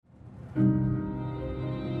When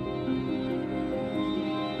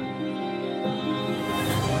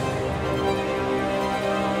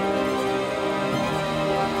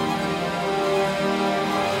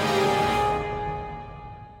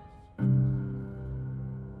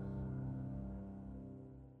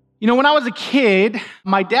I was a kid,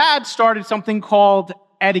 my dad started something called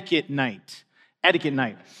Etiquette Night. Etiquette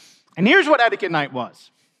Night. And here's what Etiquette Night was.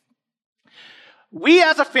 We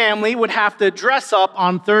as a family would have to dress up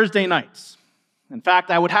on Thursday nights. In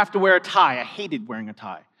fact, I would have to wear a tie. I hated wearing a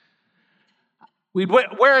tie. We'd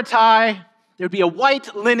wear a tie. There'd be a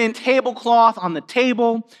white linen tablecloth on the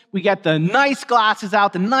table. We get the nice glasses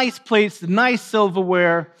out, the nice plates, the nice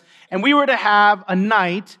silverware. And we were to have a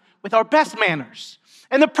night with our best manners.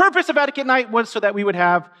 And the purpose of Etiquette Night was so that we would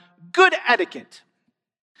have good etiquette.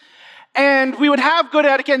 And we would have good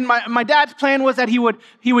etiquette, and my dad's plan was that he would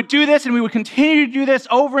do this, and we would continue to do this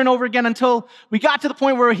over and over again until we got to the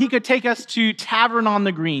point where he could take us to Tavern on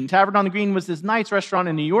the Green. Tavern on the Green was this nice restaurant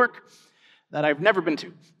in New York that I've never been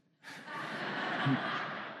to.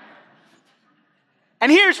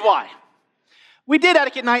 And here's why. We did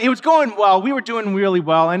Etiquette Night. It was going well. We were doing really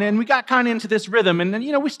well. And then we got kind of into this rhythm. And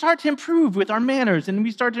then, we started to improve with our manners. And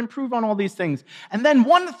we started to improve on all these things. And then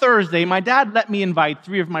one Thursday, my dad let me invite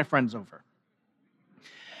 3 of my friends over.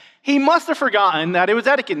 He must have forgotten that it was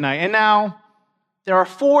Etiquette Night. And now there are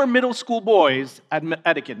 4 middle school boys at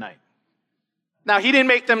Etiquette Night. Now, he didn't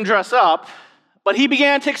make them dress up, but he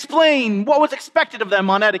began to explain what was expected of them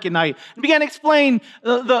on Etiquette Night. He began to explain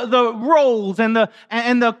the roles and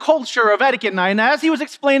the culture of Etiquette Night. And as he was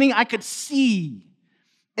explaining, I could see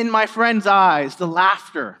in my friend's eyes the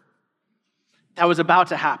laughter that was about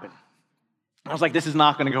to happen. I was like, this is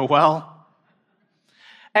not going to go well.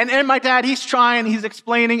 And my dad, he's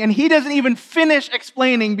explaining, and he doesn't even finish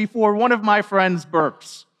explaining before one of my friends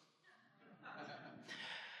burps.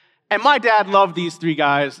 And my dad loved these 3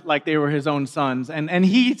 guys like they were his own sons. And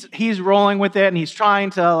he's rolling with it, and he's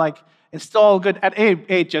trying to install good.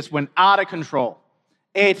 It just went out of control.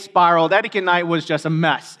 It spiraled. Etiquette Night was just a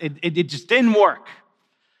mess. It just didn't work.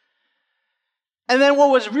 And then what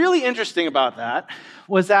was really interesting about that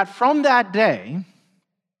was that from that day,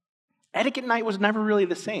 Etiquette Night was never really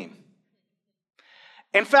the same.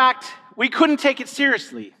 In fact, we couldn't take it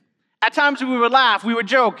seriously. At times we would laugh, we would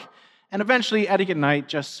joke, and eventually, Etiquette Night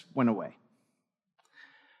just went away.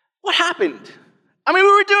 What happened? We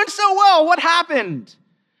were doing so well. What happened?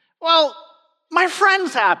 Well, my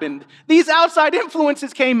friends happened. These outside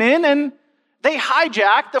influences came in, and they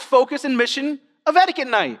hijacked the focus and mission of Etiquette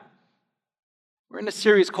Night. We're in a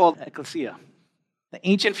series called Ecclesia, the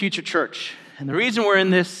ancient future church. And the reason we're in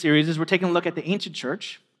this series is we're taking a look at the ancient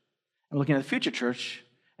church, and we're looking at the future church.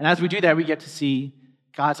 And as we do that, we get to see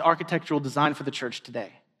God's architectural design for the church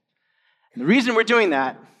today. And the reason we're doing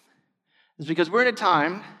that is because we're in a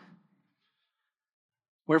time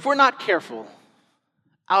where if we're not careful,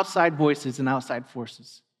 outside voices and outside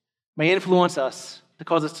forces may influence us to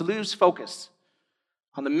cause us to lose focus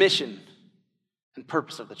on the mission and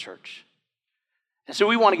purpose of the church. And so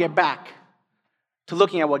we want to get back to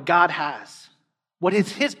looking at what God has, what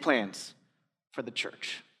is his plans for the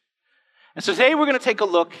church. And so today we're going to take a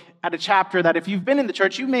look at a chapter that if you've been in the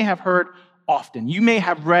church, you may have heard often. You may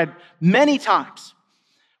have read many times.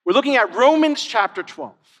 We're looking at Romans chapter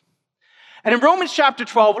 12. And in Romans chapter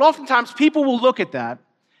 12, oftentimes people will look at that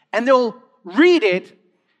and they'll read it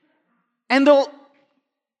and they'll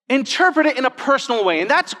interpret it in a personal way. And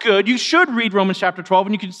that's good. You should read Romans chapter 12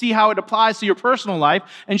 and you can see how it applies to your personal life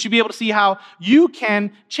and you should be able to see how you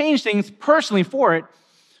can change things personally for it.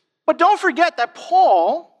 But don't forget that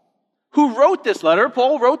Paul wrote this letter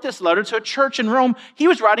to a church in Rome. He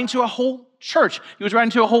was writing to a whole church. He was writing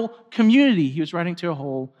to a whole community. He was writing to a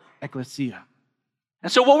whole ecclesia.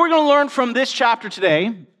 And so what we're going to learn from this chapter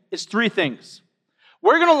today is 3 things.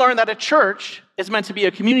 We're going to learn that a church is meant to be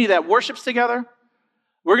a community that worships together.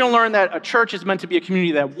 We're going to learn that a church is meant to be a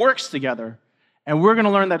community that works together. And we're going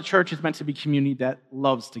to learn that a church is meant to be a community that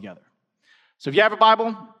loves together. So if you have a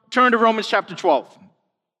Bible, turn to Romans chapter 12.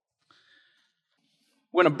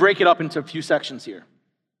 We're going to break it up into a few sections here.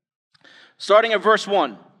 Starting at verse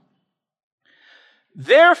 1.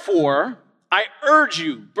 Therefore, I urge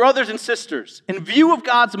you, brothers and sisters, in view of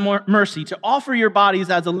God's mercy, to offer your bodies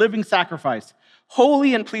as a living sacrifice,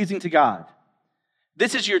 holy and pleasing to God.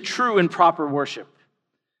 This is your true and proper worship.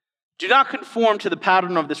 Do not conform to the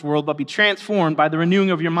pattern of this world, but be transformed by the renewing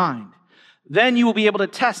of your mind. Then you will be able to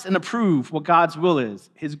test and approve what God's will is,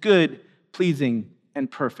 his good, pleasing, and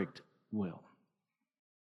perfect will.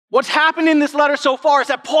 What's happened in this letter so far is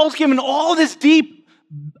that Paul's given all this deep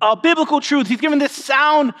biblical truth. He's given this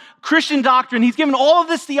sound Christian doctrine. He's given all of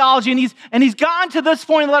this theology, and he's gotten to this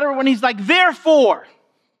point in the letter when he's like, therefore,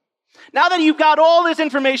 now that you've got all this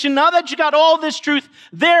information, now that you got all this truth,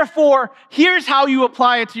 therefore, here's how you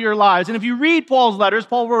apply it to your lives. And if you read Paul's letters,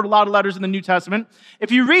 Paul wrote a lot of letters in the New Testament.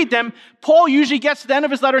 If you read them, Paul usually gets to the end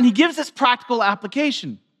of his letter and he gives this practical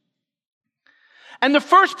application. And the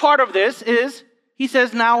first part of this is, he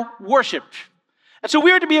says, now worship. And so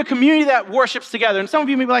we are to be a community that worships together. And some of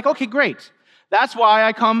you may be like, okay, great. That's why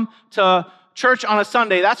I come to church on a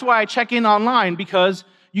Sunday. That's why I check in online, because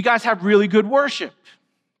you guys have really good worship.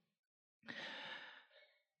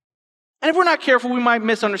 And if we're not careful, we might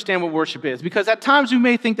misunderstand what worship is, because at times we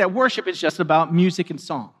may think that worship is just about music and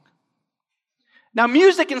song. Now,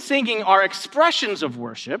 music and singing are expressions of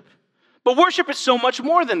worship, but worship is so much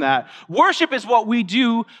more than that. Worship is what we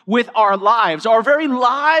do with our lives. Our very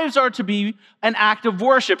lives are to be an act of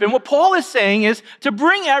worship. And what Paul is saying is to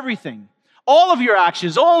bring everything, all of your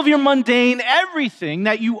actions, all of your mundane, everything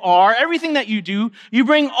that you are, everything that you do, you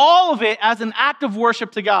bring all of it as an act of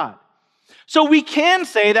worship to God. So we can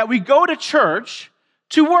say that we go to church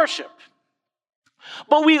to worship.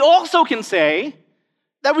 But we also can say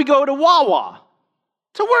that we go to Wawa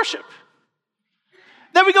to worship.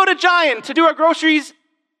 That we go to Giant to do our groceries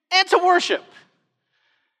and to worship.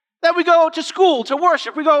 That we go to school to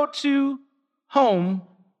worship. We go to home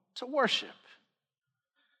to worship.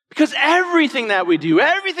 Because everything that we do,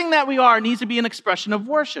 everything that we are needs to be an expression of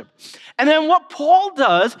worship. And then what Paul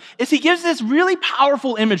does is he gives this really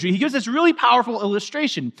powerful imagery. He gives this really powerful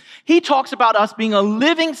illustration. He talks about us being a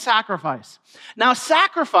living sacrifice. Now,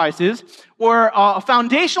 sacrifices were a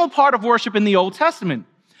foundational part of worship in the Old Testament.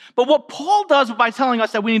 But what Paul does by telling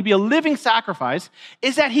us that we need to be a living sacrifice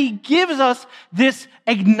is that he gives us this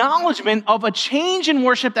acknowledgement of a change in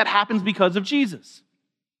worship that happens because of Jesus.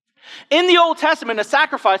 In the Old Testament, a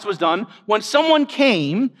sacrifice was done when someone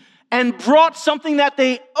came and brought something that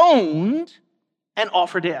they owned and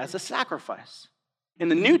offered it as a sacrifice. In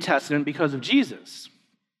the New Testament, because of Jesus,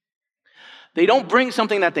 they don't bring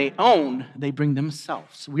something that they own, they bring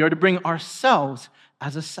themselves. We are to bring ourselves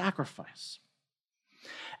as a sacrifice.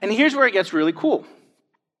 And here's where it gets really cool.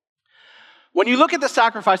 When you look at the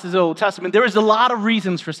sacrifices of the Old Testament, there is a lot of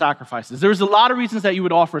reasons for sacrifices. There's a lot of reasons that you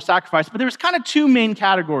would offer a sacrifice, but there's kind of two main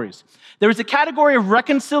categories. There was a category of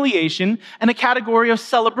reconciliation and a category of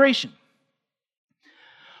celebration.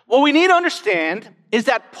 What we need to understand is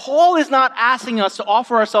that Paul is not asking us to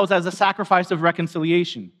offer ourselves as a sacrifice of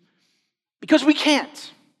reconciliation, because we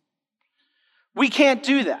can't. We can't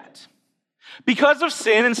do that. Because of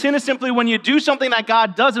sin, and sin is simply when you do something that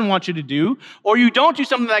God doesn't want you to do, or you don't do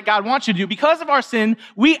something that God wants you to do. Because of our sin,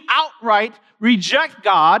 we outright reject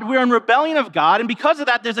God. We're in rebellion of God, and because of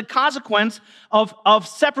that, there's a consequence of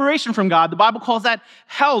separation from God. The Bible calls that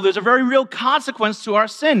hell. There's a very real consequence to our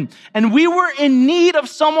sin. And we were in need of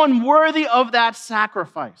someone worthy of that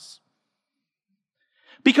sacrifice.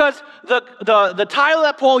 Because the title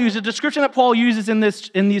that Paul uses, the description that Paul uses in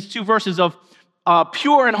these two verses of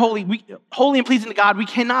pure and holy, holy and pleasing to God, we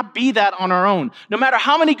cannot be that on our own. No matter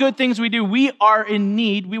how many good things we do, we are in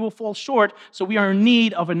need. We will fall short, so we are in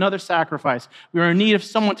need of another sacrifice. We are in need of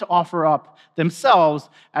someone to offer up themselves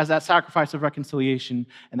as that sacrifice of reconciliation,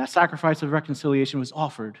 and that sacrifice of reconciliation was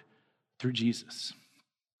offered through Jesus.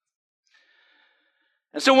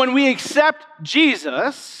 And so when we accept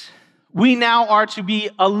Jesus, we now are to be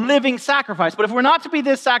a living sacrifice. But if we're not to be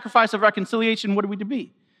this sacrifice of reconciliation, what are we to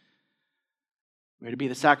be? We're to be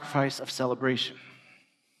the sacrifice of celebration.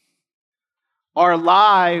 Our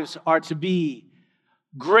lives are to be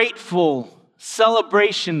grateful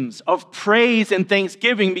celebrations of praise and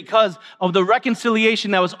thanksgiving because of the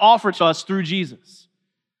reconciliation that was offered to us through Jesus.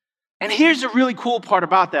 And here's the really cool part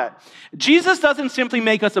about that. Jesus doesn't simply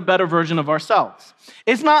make us a better version of ourselves.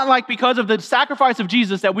 It's not like because of the sacrifice of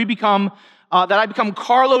Jesus that I become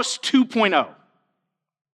Carlos 2.0.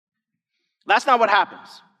 That's not what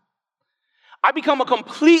happens. I become a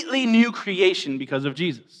completely new creation because of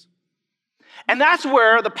Jesus. And that's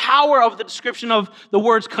where the power of the description of the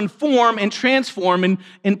words conform and transform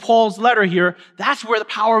in Paul's letter here, that's where the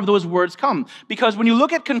power of those words come. Because when you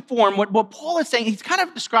look at conform, what Paul is saying, he's kind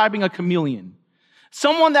of describing a chameleon.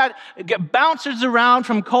 Someone that bounces around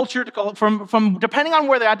from culture to culture, from depending on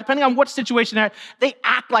where they're at, depending on what situation they're at, they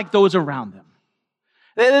act like those around them.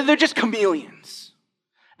 They're just chameleons.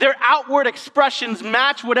 Their outward expressions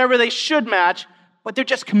match whatever they should match, but they're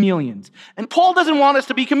just chameleons. And Paul doesn't want us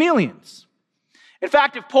to be chameleons. In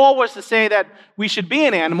fact, if Paul was to say that we should be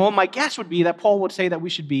an animal, my guess would be that Paul would say that we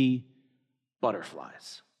should be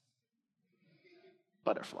butterflies.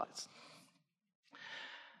 Butterflies.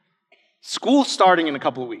 School's starting in a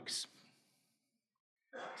couple of weeks.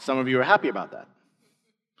 Some of you are happy about that.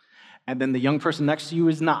 And then the young person next to you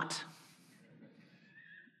is not.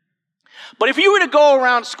 But if you were to go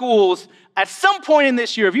around schools at some point in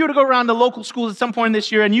this year, if you were to go around the local schools at some point in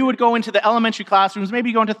this year and you would go into the elementary classrooms, maybe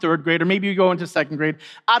you go into third grade or maybe you go into second grade,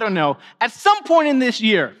 I don't know. At some point in this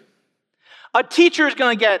year, a teacher is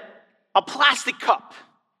going to get a plastic cup.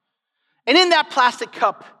 And in that plastic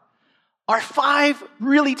cup are 5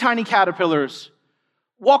 really tiny caterpillars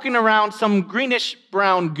walking around some greenish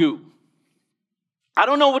brown goo. I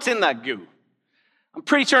don't know what's in that goo. I'm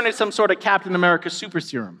pretty sure it's some sort of Captain America super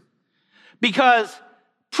serum. Because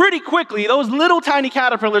pretty quickly, those little tiny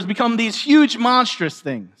caterpillars become these huge, monstrous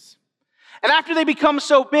things. And after they become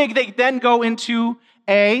so big, they then go into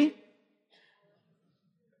you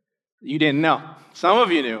didn't know. Some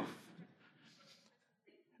of you knew.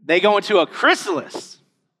 They go into a chrysalis.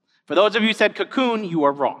 For those of you who said cocoon, you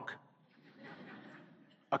are wrong.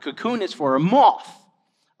 A cocoon is for a moth.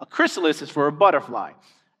 A chrysalis is for a butterfly.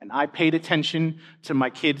 And I paid attention to my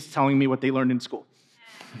kids telling me what they learned in school.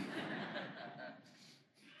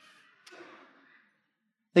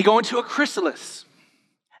 They go into a chrysalis.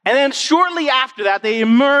 And then shortly after that, they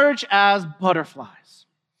emerge as butterflies.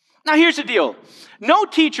 Now, here's the deal. No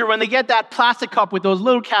teacher, when they get that plastic cup with those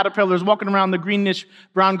little caterpillars walking around the greenish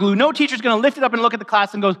brown glue, no teacher's going to lift it up and look at the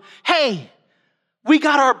class and goes, hey, we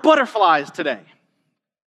got our butterflies today.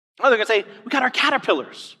 Oh, they're going to say, we got our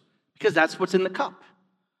caterpillars, because that's what's in the cup.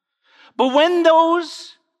 But when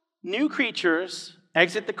those new creatures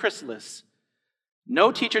exit the chrysalis,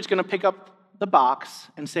 no teacher's going to pick up the box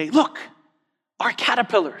and say, look, our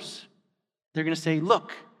caterpillars. They're going to say,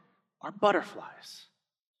 look, our butterflies.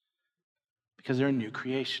 Because they're a new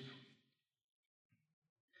creation.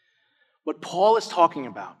 What Paul is talking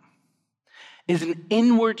about is an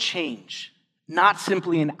inward change, not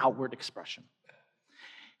simply an outward expression.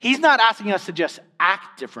 He's not asking us to just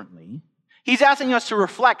act differently. He's asking us to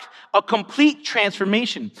reflect a complete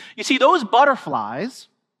transformation. You see, those butterflies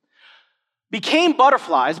became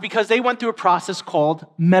butterflies because they went through a process called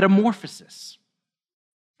metamorphosis.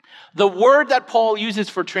 The word that Paul uses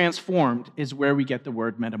for transformed is where we get the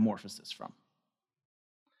word metamorphosis from.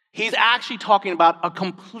 He's actually talking about a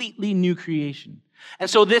completely new creation. And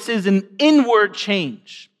so this is an inward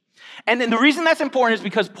change. And then the reason that's important is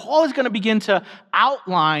because Paul is going to begin to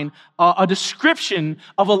outline a description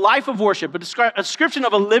of a life of worship, a description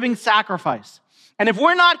of a living sacrifice. And if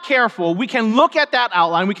we're not careful, we can look at that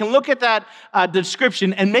outline, we can look at that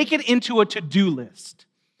description and make it into a to-do list.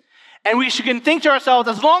 And we can think to ourselves,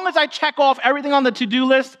 as long as I check off everything on the to-do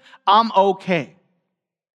list, I'm okay.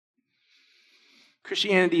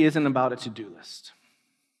 Christianity isn't about a to-do list.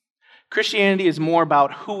 Christianity is more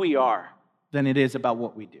about who we are than it is about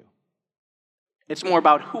what we do. It's more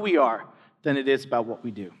about who we are than it is about what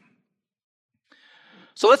we do.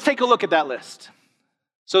 So let's take a look at that list.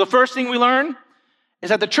 So the first thing we learn is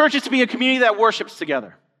that the church is to be a community that worships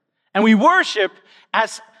together. And we worship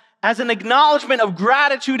as an acknowledgement of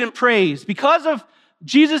gratitude and praise. Because of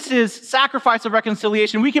Jesus' sacrifice of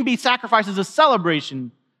reconciliation, we can be sacrifices of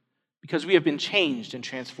celebration because we have been changed and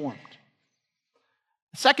transformed.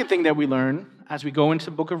 The second thing that we learn as we go into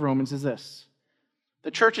the book of Romans is this. The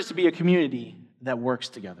church is to be a community that works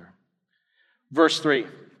together. Verse 3.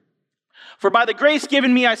 For by the grace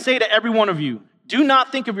given me, I say to every one of you, do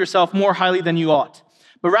not think of yourself more highly than you ought,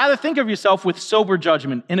 but rather think of yourself with sober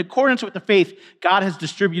judgment, in accordance with the faith God has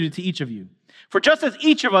distributed to each of you. For just as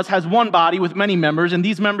each of us has one body with many members, and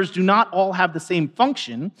these members do not all have the same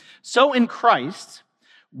function, so in Christ,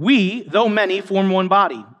 we, though many, form one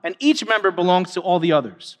body, and each member belongs to all the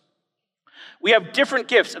others. We have different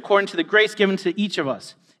gifts according to the grace given to each of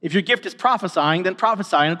us. If your gift is prophesying, then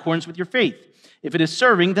prophesy in accordance with your faith. If it is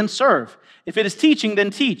serving, then serve. If it is teaching, then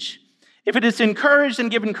teach. If it is to encourage, then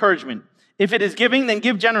give encouragement. If it is giving, then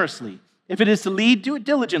give generously. If it is to lead, do it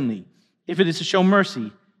diligently. If it is to show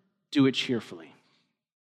mercy, do it cheerfully.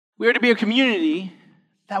 We are to be a community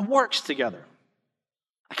that works together.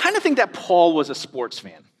 I kind of think that Paul was a sports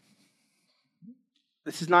fan.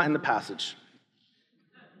 This is not in the passage.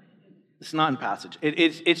 It's not in the passage.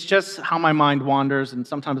 It's just how my mind wanders, and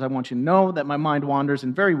sometimes I want you to know that my mind wanders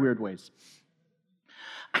in very weird ways.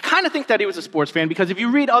 I kind of think that he was a sports fan because if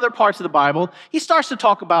you read other parts of the Bible, he starts to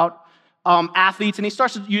talk about athletes, and he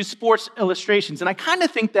starts to use sports illustrations. And I kind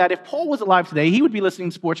of think that if Paul was alive today, he would be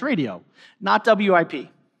listening to sports radio, not WIP.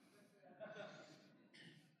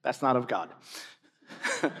 That's not of God.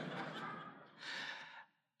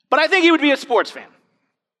 But I think he would be a sports fan.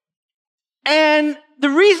 And the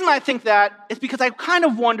reason I think that is because I kind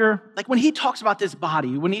of wonder, like when he talks about this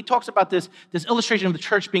body, when he talks about this illustration of the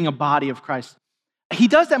church being a body of Christ, he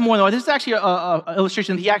does that more than this is actually an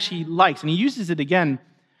illustration that he actually likes, and he uses it again.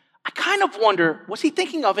 I kind of wonder, was he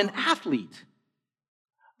thinking of an athlete?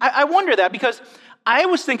 I wonder that because I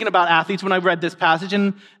was thinking about athletes when I read this passage,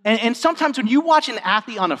 and sometimes when you watch an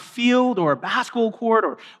athlete on a field or a basketball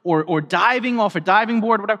court or diving off a diving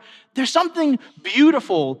board, or whatever, there's something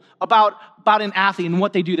beautiful about an athlete and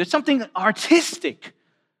what they do. There's something artistic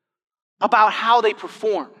about how they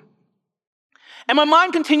perform. And my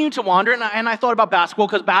mind continued to wander, and I thought about basketball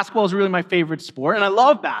because basketball is really my favorite sport, and I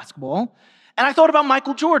love basketball. And I thought about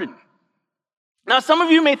Michael Jordan. Now, some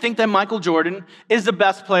of you may think that Michael Jordan is the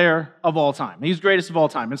best player of all time. He's the greatest of all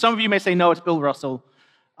time. And some of you may say, no, it's Bill Russell.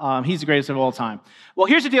 He's the greatest of all time. Well,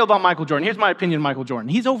 here's the deal about Michael Jordan. Here's my opinion of Michael Jordan.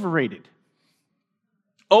 He's overrated.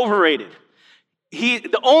 Overrated.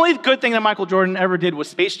 The only good thing that Michael Jordan ever did was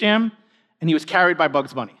Space Jam, and he was carried by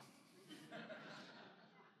Bugs Bunny.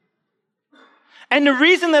 And the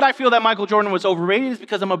reason that I feel that Michael Jordan was overrated is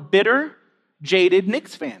because I'm a bitter, jaded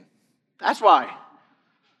Knicks fan. That's why.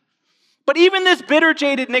 But even this bitter,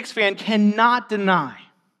 jaded Knicks fan cannot deny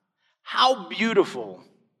how beautiful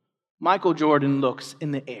Michael Jordan looks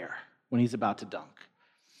in the air when he's about to dunk.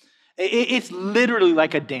 It's literally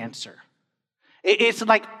like a dancer. It's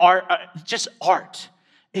like art, just art.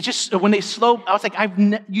 It's just, when they slow, I was like,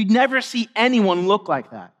 you never see anyone look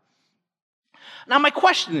like that. Now, my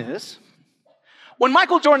question is, when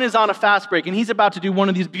Michael Jordan is on a fast break and he's about to do one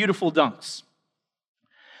of these beautiful dunks,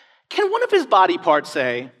 can one of his body parts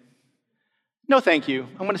say, no, thank you,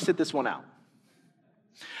 I'm going to sit this one out?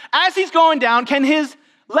 As he's going down, can his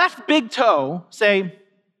left big toe say,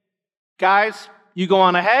 guys, you go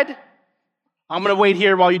on ahead, I'm going to wait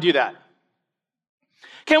here while you do that?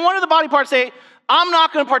 Can one of the body parts say, I'm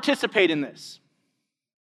not going to participate in this?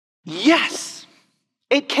 Yes,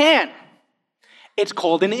 it can. It's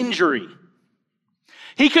called an injury.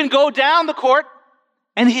 He can go down the court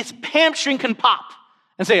and his hamstring can pop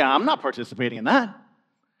and say, I'm not participating in that.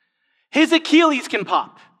 His Achilles can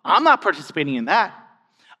pop. I'm not participating in that.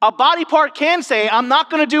 A body part can say, I'm not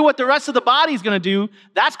going to do what the rest of the body is going to do.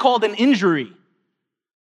 That's called an injury.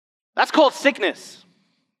 That's called sickness.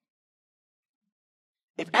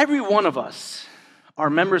 If every one of us are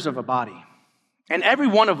members of a body, and every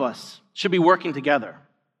one of us should be working together,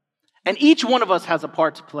 and each one of us has a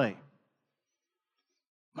part to play,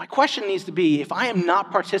 my question needs to be, if I am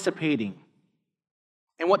not participating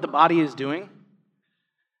in what the body is doing,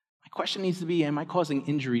 my question needs to be, am I causing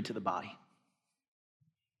injury to the body?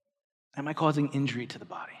 Am I causing injury to the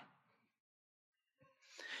body?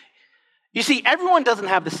 You see, everyone doesn't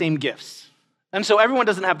have the same gifts, and so everyone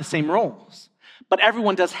doesn't have the same roles, but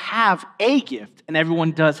everyone does have a gift, and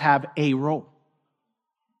everyone does have a role.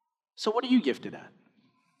 So what are you gifted at?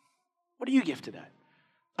 What are you gifted at?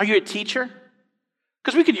 Are you a teacher?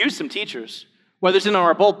 Because we could use some teachers, whether it's in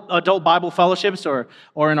our adult Bible fellowships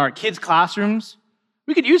or in our kids' classrooms.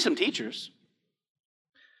 We could use some teachers.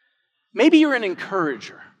 Maybe you're an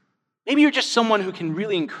encourager. Maybe you're just someone who can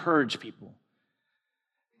really encourage people.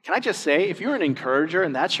 Can I just say, if you're an encourager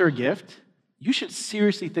and that's your gift, you should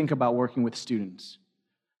seriously think about working with students.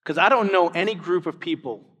 Because I don't know any group of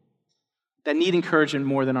people that need encouragement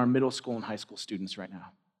more than our middle school and high school students right now.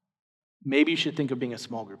 Maybe you should think of being a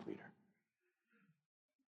small group leader.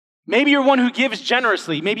 Maybe you're one who gives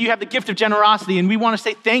generously. Maybe you have the gift of generosity, and we want to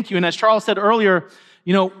say thank you. And as Charles said earlier,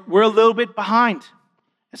 we're a little bit behind.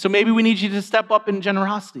 So maybe we need you to step up in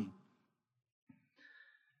generosity.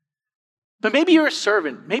 But maybe you're a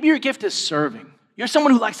servant. Maybe your gift is serving. You're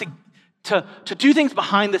someone who likes to do things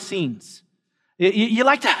behind the scenes. You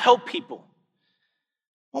like to help people.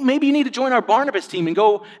 Well, maybe you need to join our Barnabas team and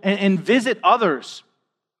go and visit others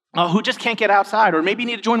who just can't get outside. Or maybe you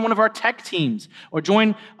need to join one of our tech teams or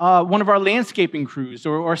join one of our landscaping crews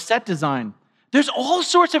or set design. There's all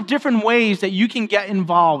sorts of different ways that you can get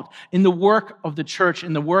involved in the work of the church,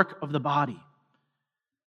 in the work of the body.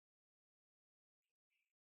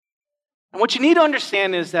 And what you need to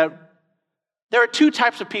understand is that there are two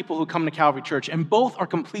types of people who come to Calvary Church, and both are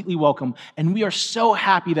completely welcome. And we are so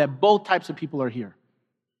happy that both types of people are here.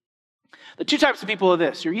 The two types of people are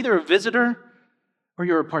this. You're either a visitor or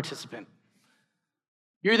you're a participant.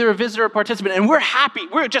 You're either a visitor or a participant, and we're happy.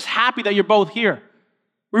 We're just happy that you're both here.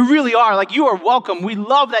 We really are. Like, you are welcome. We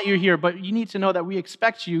love that you're here, but you need to know that we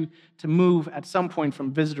expect you to move at some point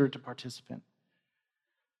from visitor to participant.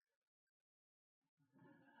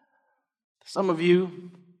 Some of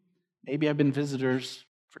you maybe have been visitors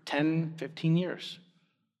for 10, 15 years.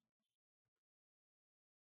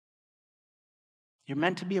 You're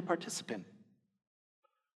meant to be a participant.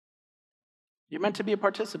 You're meant to be a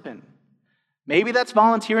participant. Maybe that's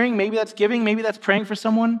volunteering, maybe that's giving, maybe that's praying for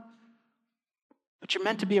someone. But you're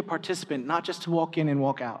meant to be a participant, not just to walk in and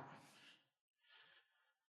walk out.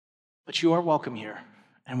 But you are welcome here,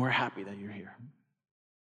 and we're happy that you're here.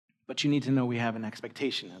 But you need to know we have an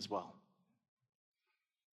expectation as well.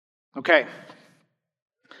 Okay.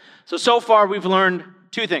 So far we've learned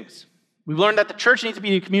two things. We've learned that the church needs to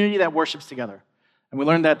be a community that worships together. And we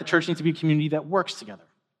learned that the church needs to be a community that works together.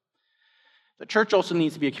 The church also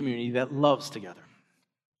needs to be a community that loves together.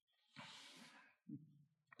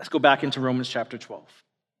 Let's go back into Romans chapter 12,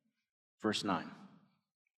 verse 9.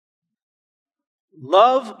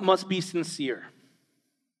 Love must be sincere.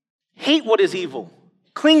 Hate what is evil.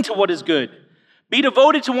 Cling to what is good. Be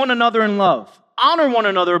devoted to one another in love. Honor one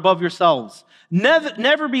another above yourselves.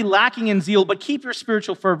 Never be lacking in zeal, but keep your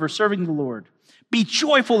spiritual fervor, serving the Lord. Be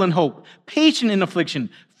joyful in hope, patient in affliction,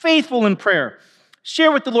 faithful in prayer.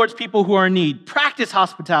 Share with the Lord's people who are in need. Practice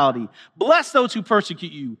hospitality. Bless those who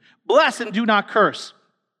persecute you. Bless and do not curse.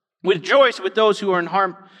 Rejoice with those who are in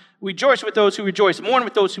harm. Rejoice with those who rejoice. Mourn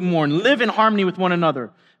with those who mourn. Live in harmony with one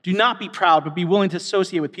another. Do not be proud, but be willing to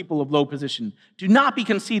associate with people of low position. Do not be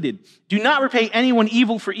conceited. Do not repay anyone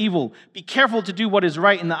evil for evil. Be careful to do what is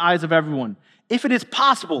right in the eyes of everyone. If it is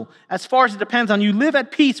possible, as far as it depends on you, live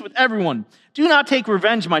at peace with everyone. Do not take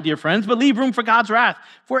revenge, my dear friends, but leave room for God's wrath.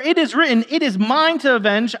 For it is written, "It is mine to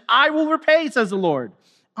avenge, I will repay," says the Lord.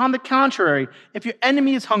 On the contrary, if your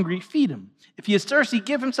enemy is hungry, feed him. If he is thirsty,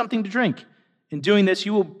 give him something to drink. In doing this,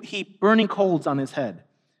 you will heap burning coals on his head.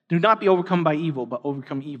 Do not be overcome by evil, but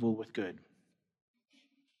overcome evil with good.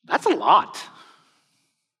 That's a lot.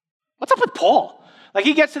 What's up with Paul? Like,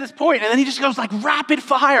 he gets to this point, and then he just goes like rapid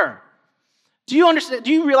fire. Do you understand?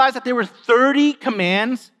 Do you realize that there were 30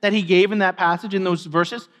 commands that he gave in that passage, in those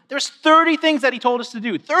verses? There's 30 things that he told us to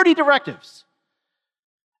do, 30 directives.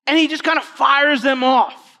 And he just kind of fires them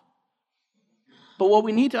off. But what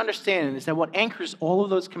we need to understand is that what anchors all of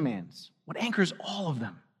those commands, what anchors all of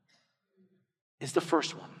them, is the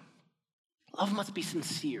first one. Love must be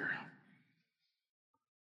sincere.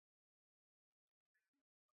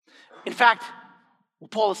 In fact,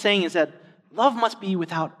 what Paul is saying is that love must be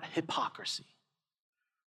without hypocrisy.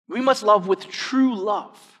 We must love with true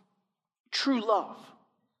love. True love.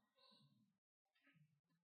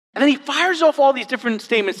 And then he fires off all these different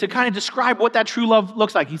statements to kind of describe what that true love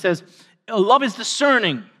looks like. He says, love is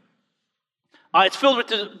discerning. It's filled with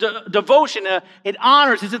devotion. It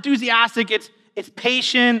honors. It's enthusiastic. It's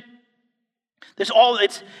patient.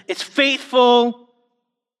 It's faithful.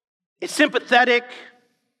 It's sympathetic.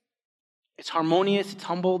 It's harmonious. It's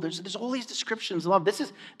humble. There's all these descriptions of love. This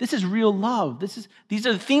is real love. These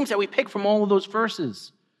are the themes that we pick from all of those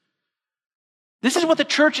verses. This is what the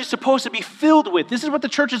church is supposed to be filled with. This is what the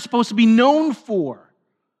church is supposed to be known for.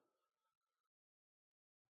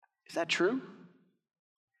 Is that true?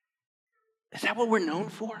 Is that what we're known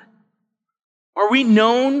for? Are we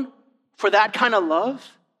known for that kind of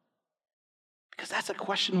love? Because that's a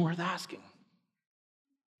question worth asking.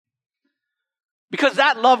 Because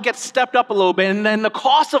that love gets stepped up a little bit, and then the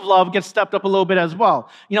cost of love gets stepped up a little bit as well.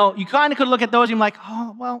 You know, you kind of could look at those and you're like,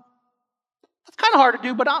 oh, well, that's kind of hard to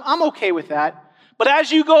do, but I'm okay with that. But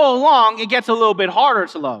as you go along, it gets a little bit harder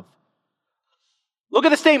to love. Look at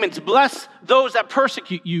the statements. Bless those that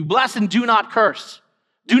persecute you. Bless and do not curse.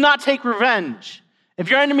 Do not take revenge. If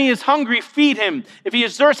your enemy is hungry, feed him. If he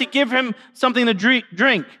is thirsty, give him something to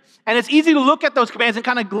drink. And it's easy to look at those commands and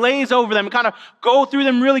kind of glaze over them and kind of go through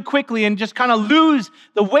them really quickly and just kind of lose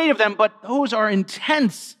the weight of them. But those are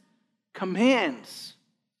intense commands.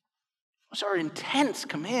 Those are intense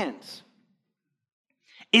commands.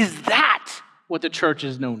 Is that what the church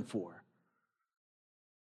is known for?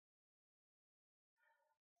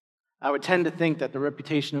 I would tend to think that the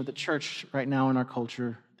reputation of the church right now in our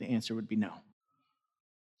culture, the answer would be no.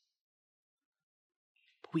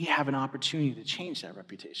 But we have an opportunity to change that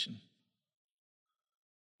reputation.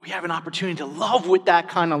 We have an opportunity to love with that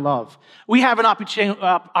kind of love. We have an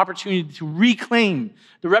opportunity to reclaim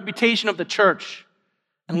the reputation of the church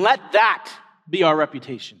and let that be our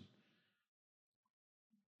reputation.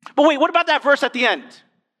 But wait, what about that verse at the end?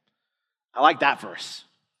 I like that verse.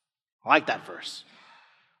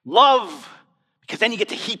 Love, because then you get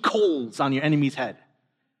to heap coals on your enemy's head.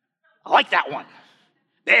 I like that one.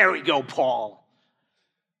 There we go, Paul.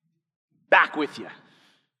 Back with you.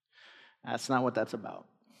 That's not what that's about.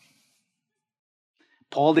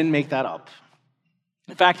 Paul didn't make that up.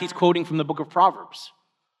 In fact, he's quoting from the book of Proverbs.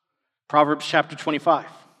 Proverbs chapter 25.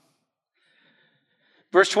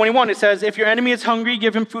 Verse 21, it says, if your enemy is hungry,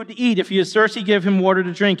 give him food to eat. If he is thirsty, give him water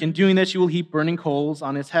to drink. In doing this, you will heap burning coals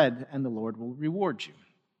on his head, and the Lord will reward you.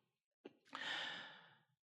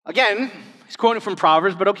 Again, he's quoting from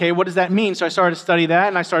Proverbs, but okay, what does that mean? So I started to study that,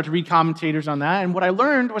 and I started to read commentators on that, and what I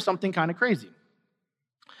learned was something kind of crazy.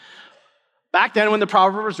 Back then, when the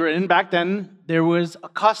proverb was written, there was a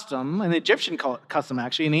custom, an Egyptian custom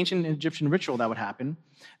actually, an ancient Egyptian ritual that would happen,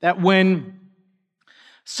 that when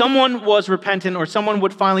someone was repentant or someone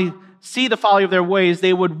would finally see the folly of their ways,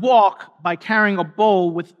 they would walk by carrying a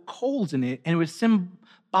bowl with coals in it, and it was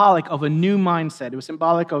symbolic of a new mindset. It was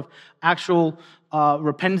symbolic of actual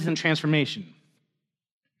repentance and transformation.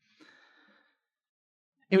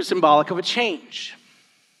 It was symbolic of a change.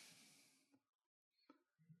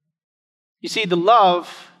 You see, the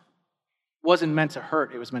love wasn't meant to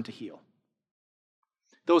hurt, it was meant to heal.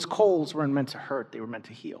 Those coals weren't meant to hurt, they were meant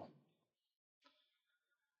to heal.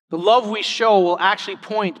 The love we show will actually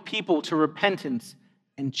point people to repentance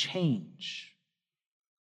and change.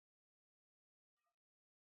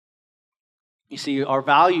 You see, our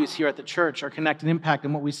values here at the church are connect and impact,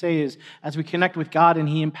 and what we say is, as we connect with God and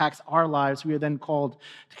He impacts our lives, we are then called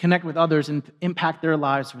to connect with others and impact their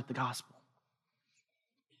lives with the gospel.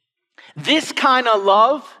 This kind of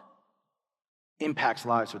love impacts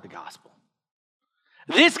lives with the gospel.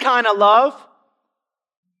 This kind of love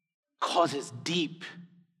causes deep,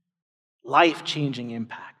 life-changing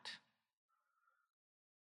impact.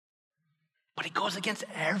 But it goes against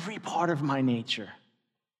every part of my nature.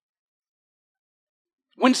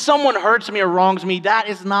 When someone hurts me or wrongs me, that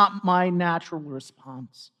is not my natural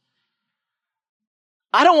response.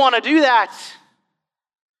 I don't want to do that.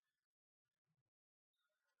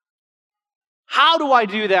 How do I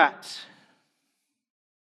do that?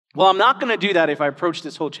 Well, I'm not going to do that if I approach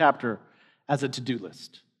this whole chapter as a to-do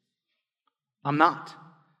list. I'm not.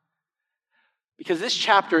 Because this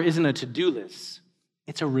chapter isn't a to-do list.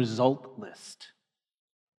 It's a result list.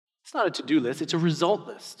 It's not a to-do list. It's a result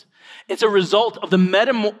list. It's a result of the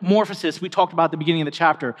metamorphosis we talked about at the beginning of the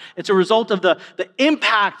chapter. It's a result of the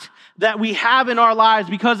impact that we have in our lives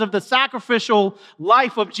because of the sacrificial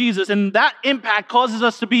life of Jesus. And that impact causes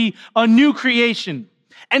us to be a new creation.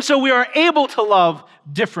 And so we are able to love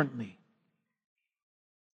differently.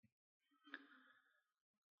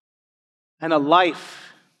 And a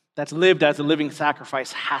life that's lived as a living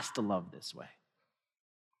sacrifice has to love this way.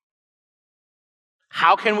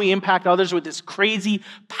 How can we impact others with this crazy,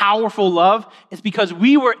 powerful love? It's because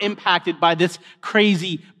we were impacted by this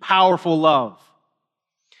crazy, powerful love.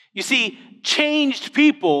 You see, changed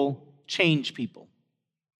people change people.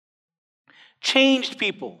 Changed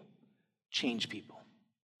people change people.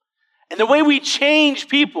 And the way we change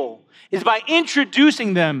people is by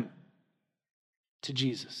introducing them to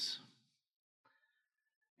Jesus.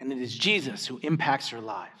 And it is Jesus who impacts their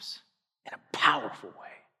lives in a powerful way.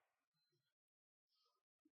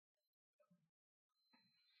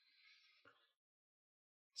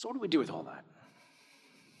 So what do we do with all that?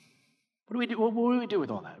 What do we do with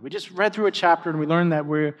all that? We just read through a chapter and we learned that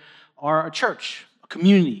we are a church, a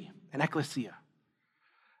community, an ecclesia.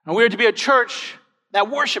 And we are to be a church that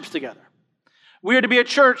worships together. We are to be a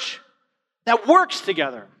church that works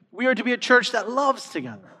together. We are to be a church that loves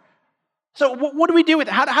together. So what do we do with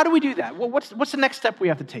it? How do we do that? What's the next step we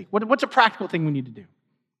have to take? What's a practical thing we need to do?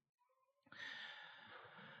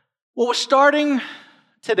 Well, we're starting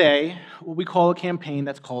today what we call a campaign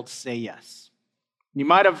that's called Say Yes. You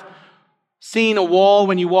might have seen a wall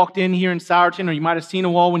when you walked in here in Sourton, or you might have seen a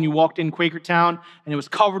wall when you walked in Quakertown, and it was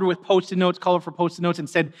covered with Post-it notes, colorful Post-it notes, and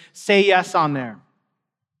said, Say Yes on there.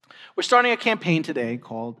 We're starting a campaign today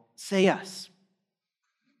called Say Yes.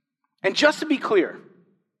 And just to be clear,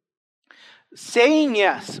 saying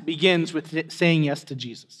yes begins with saying yes to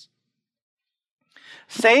Jesus.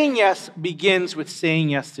 Saying yes begins with saying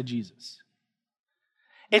yes to Jesus.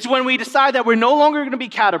 It's when we decide that we're no longer going to be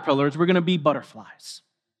caterpillars, we're going to be butterflies.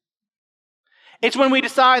 It's when we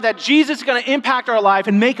decide that Jesus is going to impact our life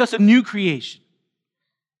and make us a new creation.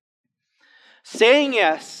 Saying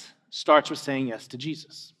yes starts with saying yes to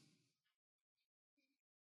Jesus.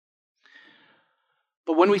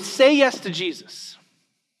 But when we say yes to Jesus,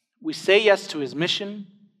 we say yes to His mission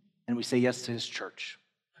and we say yes to His church.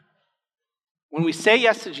 When we say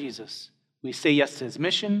yes to Jesus, we say yes to His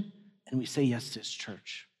mission and we say yes to His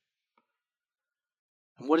church.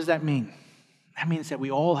 And what does that mean? That means that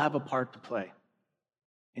we all have a part to play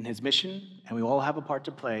in His mission, and we all have a part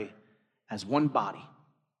to play as one body.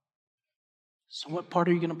 So what part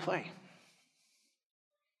are you going to play?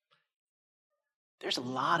 There's a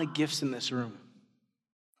lot of gifts in this room.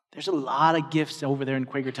 There's a lot of gifts over there in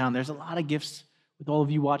Quakertown. There's a lot of gifts with all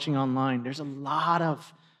of you watching online. There's a lot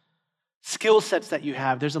of skill sets that you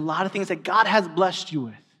have. There's a lot of things that God has blessed you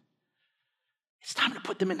with. It's time to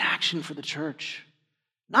put them in action for the church.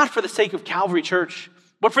 Not for the sake of Calvary Church,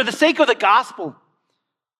 But for the sake of the gospel,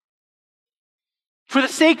 for the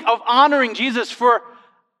sake of honoring Jesus, for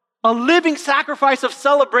a living sacrifice of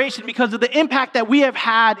celebration because of the impact that we have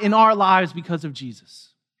had in our lives because of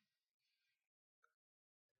Jesus,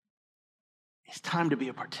 it's time to be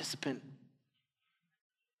a participant.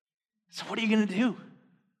 So what are you going to do?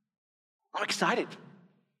 I'm excited.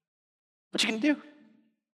 What you going to do?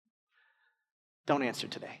 Don't answer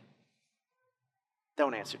today.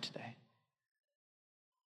 Don't answer today.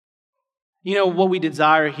 You know, what we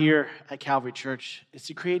desire here at Calvary Church is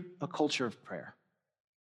to create a culture of prayer.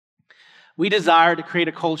 We desire to create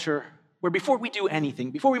a culture where before we do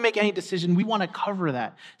anything, before we make any decision, we want to cover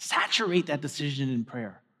that, saturate that decision in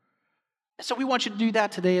prayer. And so we want you to do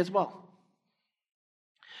that today as well.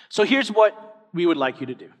 So here's what we would like you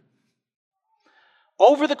to do.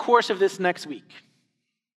 Over the course of this next week,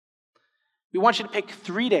 we want you to pick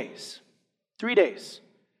 3 days. 3 days.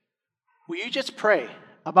 Will you just pray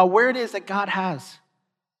about where it is that God has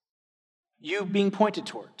you being pointed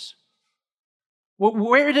towards?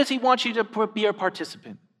 Where does he want you to be a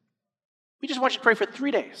participant? We just want you to pray for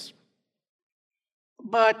 3 days.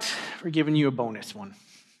 But we're giving you a bonus one.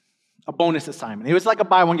 A bonus assignment. It was like a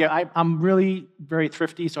buy one, get. I'm really very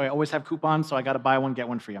thrifty, so I always have coupons, so I got to buy one, get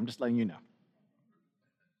one free. I'm just letting you know.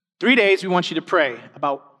 3 days, we want you to pray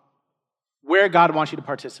about where God wants you to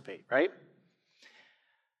participate, right?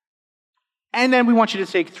 And then we want you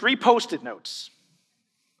to take 3 Post-it notes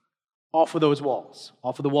off of those walls.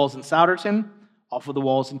 Off of the walls in Souderton, off of the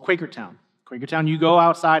walls in Quakertown. Quakertown, you go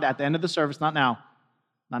outside at the end of the service, not now.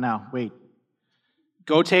 Not now, wait.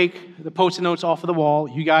 Go take the Post-it notes off of the wall.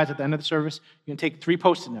 You guys, at the end of the service, you can take 3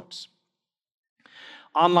 Post-it notes.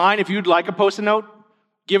 Online, if you'd like a Post-it note,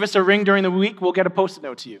 give us a ring during the week. We'll get a Post-it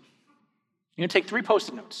note to you. You're going to take 3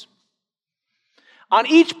 Post-it notes. On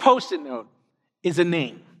each Post-it note is a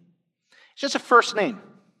name. It's just a first name.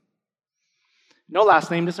 No last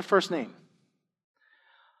name, just a first name.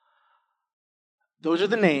 Those are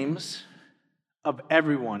the names of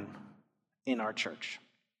everyone in our church.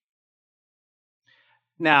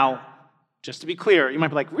 Now, just to be clear, you might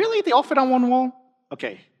be like, really? They all fit on one wall?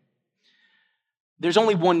 Okay. There's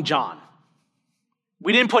only one John.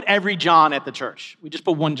 We didn't put every John at the church. We just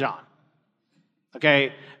put one John.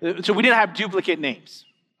 Okay? So we didn't have duplicate names.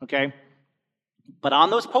 Okay? But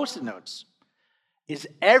on those Post-it notes is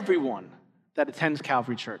everyone that attends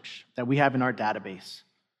Calvary Church that we have in our database.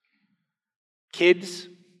 Kids,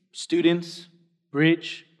 students,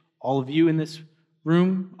 Bridge, all of you in this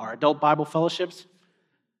room, our adult Bible fellowships,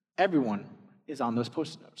 everyone is on those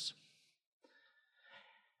Post-it notes.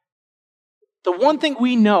 The one thing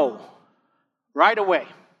we know right away,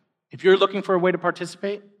 if you're looking for a way to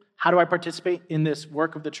participate, how do I participate in this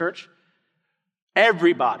work of the church?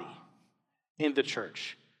 Everybody in the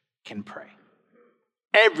church can pray.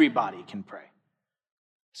 Everybody can pray.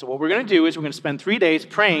 So what we're going to do is we're going to spend 3 days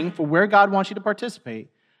praying for where God wants you to participate,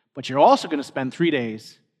 but you're also going to spend 3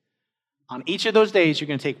 days. On each of those days, you're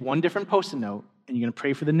going to take one different Post-it note, and you're going to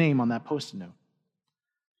pray for the name on that Post-it note.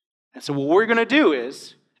 And so what we're going to do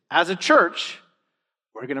is, as a church,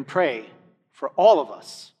 we're going to pray for all of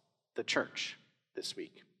us, the church, this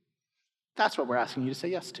week. That's what we're asking you to say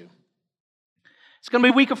yes to. It's going to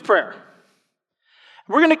be a week of prayer.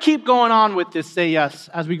 We're going to keep going on with this say yes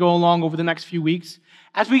as we go along over the next few weeks,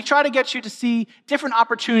 as we try to get you to see different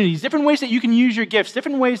opportunities, different ways that you can use your gifts,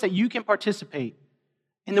 different ways that you can participate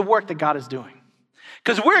in the work that God is doing.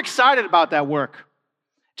 Because we're excited about that work.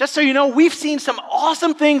 Just so you know, we've seen some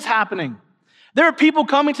awesome things happening. There are people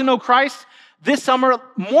coming to know Christ this summer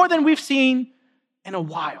more than we've seen in a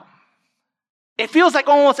while. It feels like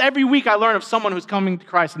almost every week I learn of someone who's coming to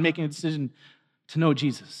Christ and making a decision to know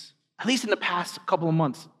Jesus. At least in the past couple of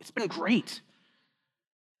months. It's been great.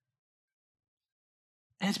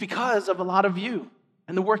 And it's because of a lot of you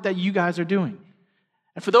and the work that you guys are doing.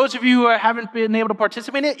 And for those of you who haven't been able to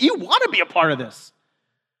participate in it, you want to be a part of this.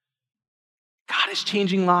 God is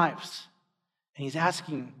changing lives. And he's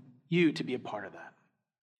asking you to be a part of that.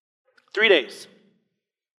 3 days.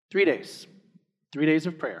 3 days. 3 days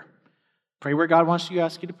of prayer. Pray where God wants you to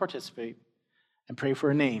ask you to participate. And pray for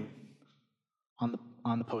a name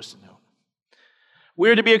on the Post-it note.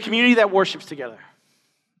 We're to be a community that worships together.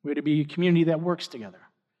 We're to be a community that works together.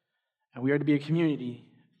 And we are to be a community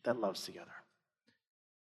that loves together.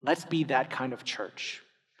 Let's be that kind of church.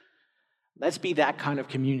 Let's be that kind of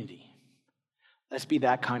community. Let's be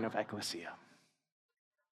that kind of ecclesia.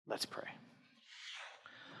 Let's pray.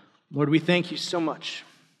 Lord, we thank you so much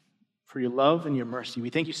for your love and your mercy. We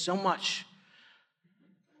thank you so much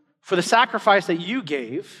for the sacrifice that you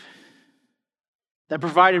gave that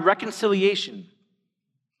provided reconciliation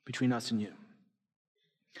between us and you.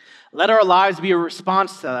 Let our lives be a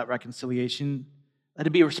response to that reconciliation. Let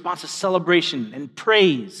it be a response of celebration and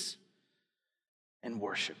praise and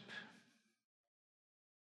worship.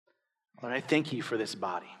 Lord, I thank you for this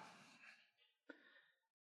body.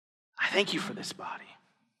 I thank you for this body.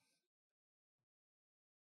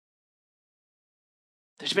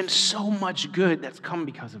 There's been so much good that's come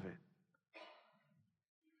because of it.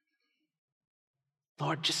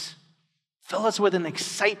 Lord, just fill us with an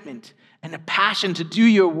excitement and a passion to do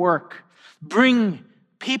your work. Bring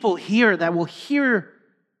people here that will hear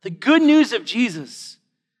the good news of Jesus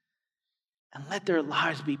and let their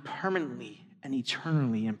lives be permanently and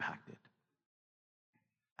eternally impacted.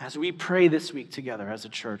 As we pray this week together as a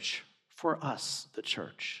church, for us, the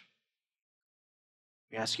church,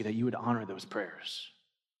 we ask you that you would honor those prayers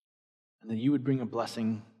and that you would bring a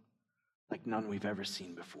blessing like none we've ever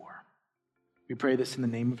seen before. We pray this in the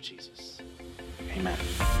name of Jesus. Amen.